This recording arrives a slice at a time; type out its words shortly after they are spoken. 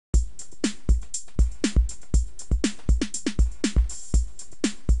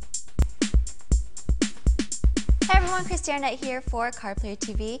Hey everyone, Christy Arnett here for Card Player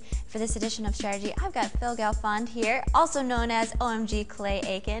TV. For this edition of Strategy, I've got Phil Galfond here, also known as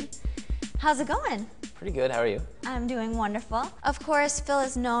OMGclayaiken. How's it going? Pretty good, how are you? I'm doing wonderful. Of course, Phil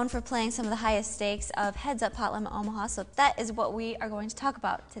is known for playing some of the highest stakes of Heads Up Pot Limit Omaha, so that is what we are going to talk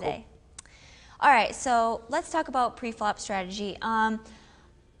about today. Cool. All right, so let's talk about pre-flop strategy. How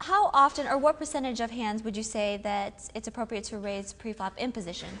often, or what percentage of hands would you say that it's appropriate to raise pre-flop in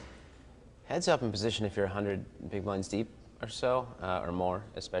position? Heads up in position if you're 100 big blinds deep or so, or more,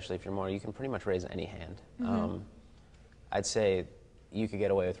 especially if you're more, you can pretty much raise any hand. I'd say you could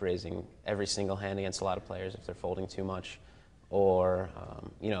get away with raising every single hand against a lot of players if they're folding too much, or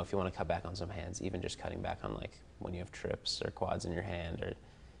you know, if you want to cut back on some hands, even just cutting back on like when you have trips or quads in your hand, or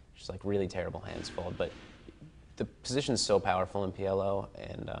just like really terrible hands fold. But the position's so powerful in PLO,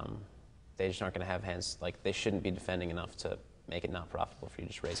 and they just aren't going to have hands, like they shouldn't be defending enough to make it not profitable for you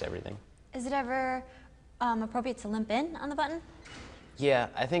to just raise everything. Is it ever appropriate to limp in on the button? Yeah,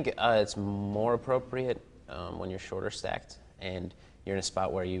 I think it's more appropriate when you're shorter stacked and you're in a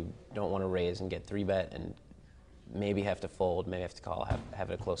spot where you don't want to raise and get 3-bet and maybe have to fold, maybe have to call, have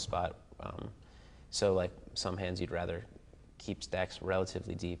it a close spot. So like some hands you'd rather keep stacks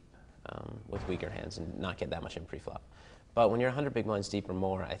relatively deep with weaker hands and not get that much in pre-flop. But when you're 100 big blinds deep or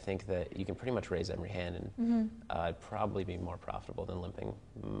more, I think that you can pretty much raise every hand, and it'd probably be more profitable than limping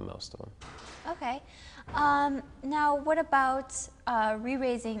most of them. Okay. Now, what about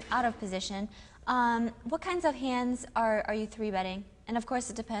re-raising out of position? What kinds of hands are you 3-betting? And of course,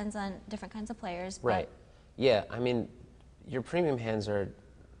 it depends on different kinds of players. Right. Yeah, I mean, your premium hands are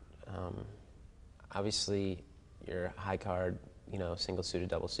obviously your high card, you know, single suited,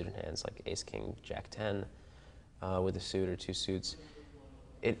 double suited hands like Ace, King, Jack 10. With a suit or two suits.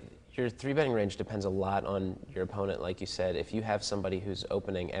 Your 3-betting range depends a lot on your opponent, like you said. If you have somebody who's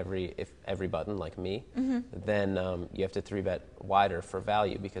opening every button, like me, then you have to 3-bet wider for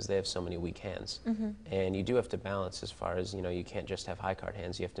value because they have so many weak hands. And you do have to balance as far as, you know, you can't just have high card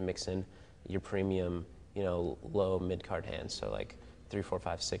hands. You have to mix in your premium, you know, low mid card hands. So like 3, 4,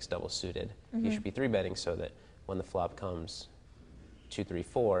 5, 6 double suited. You should be 3-betting so that when the flop comes 2, 3,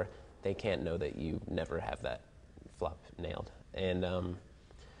 4, they can't know that you never have that flop nailed. And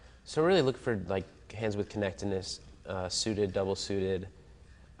so really look for like hands with connectedness, suited, double suited.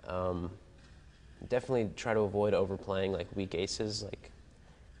 Definitely try to avoid overplaying like weak aces, like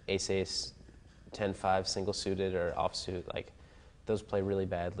ace ace, 10-5 single suited or offsuit. Like those play really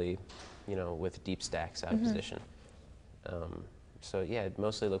badly, you know, with deep stacks out of position. So yeah,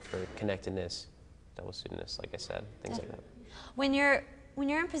 mostly look for connectedness, double suitedness, like I said, things like that. When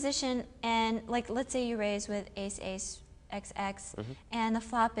you're in position and, like, let's say you raise with ace, ace, XX, and the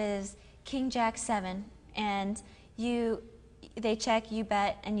flop is king, jack, 7, and they check, you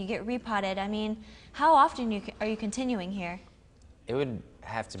bet, and you get repotted. I mean, how often are you continuing here? It would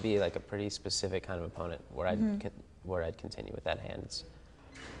have to be like a pretty specific kind of opponent where I'd continue with that hand. It's,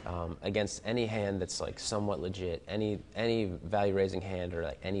 against any hand that's like somewhat legit, any value raising hand or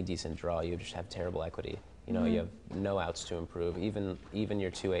like any decent draw, you just have terrible equity. You know, you have no outs to improve. Even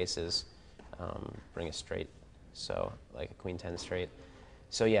your 2 aces bring a straight, so like a queen 10 straight.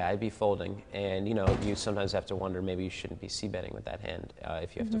 So yeah, I'd be folding, and you know, you sometimes have to wonder maybe you shouldn't be c-betting with that hand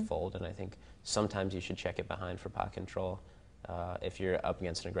if you have to fold. And I think sometimes you should check it behind for pot control if you're up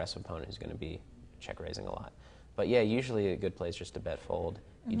against an aggressive opponent who's going to be check raising a lot. But yeah, usually a good play is just to bet fold.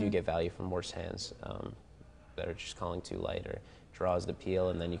 You do get value from worse hands that are just calling too light or draws the peel,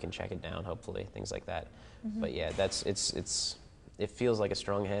 and then you can check it down, hopefully, things like that. But yeah, it feels like a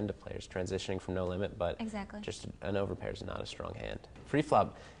strong hand to players transitioning from no limit, but just an overpair is not a strong hand.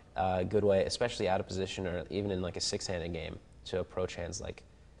 Pre-flop, good way, especially out of position or even in like a 6-handed game, to approach hands like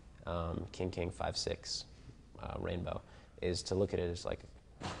king, king, 5, 6, rainbow, is to look at it as like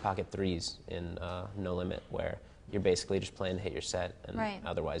pocket 3s in no limit, where you're basically just playing to hit your set, and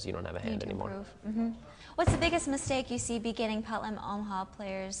otherwise you don't have a hand anymore. What's the biggest mistake you see beginning Pot Limit Omaha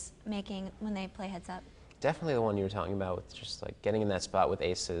players making when they play heads up? Definitely the one you were talking about, with just like getting in that spot with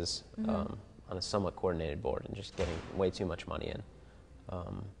aces on a somewhat coordinated board and just getting way too much money in.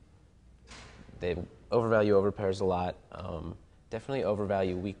 They overvalue overpairs a lot. Definitely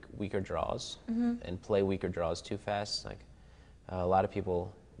overvalue weaker draws and play weaker draws too fast. Like a lot of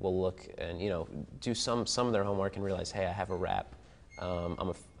people will look and, you know, do some of their homework and realize, hey, I have a wrap.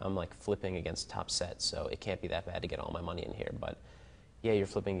 I'm like flipping against top set, so it can't be that bad to get all my money in here. But yeah, you're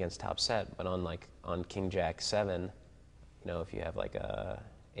flipping against top set, but on king jack 7, you know, if you have like a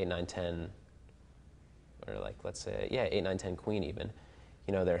 8, 9, 10, or like let's say 8, 9, 10 queen even,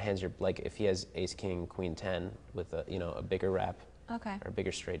 you know, their hands are like, if he has ace king queen 10 with a, you know, a bigger wrap or a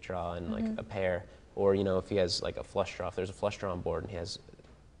bigger straight draw and like a pair, Or, you know, if he has like a flush draw, if there's a flush draw on board and he has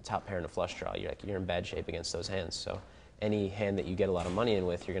top pair and a flush draw, you're in bad shape against those hands. So any hand that you get a lot of money in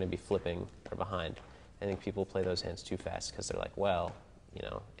with, you're going to be flipping or behind. I think people play those hands too fast because they're like, well, you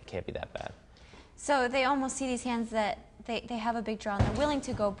know, it can't be that bad. So they almost see these hands that they have a big draw and they're willing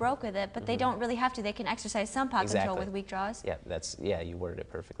to go broke with it, but they don't really have to. They can exercise some pot control with weak draws. Yeah, you worded it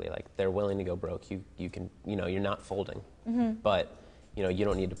perfectly. Like, they're willing to go broke. You can, you know, you're not folding, but you know, you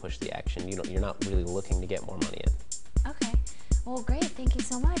don't need to push the action. You're not really looking to get more money in. Okay. Well, great. Thank you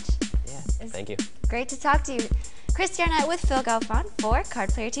so much. Yeah. Thank you. Great to talk to you. Chris Yarnett with Phil Galfond for Card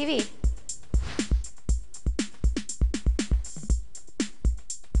Player TV.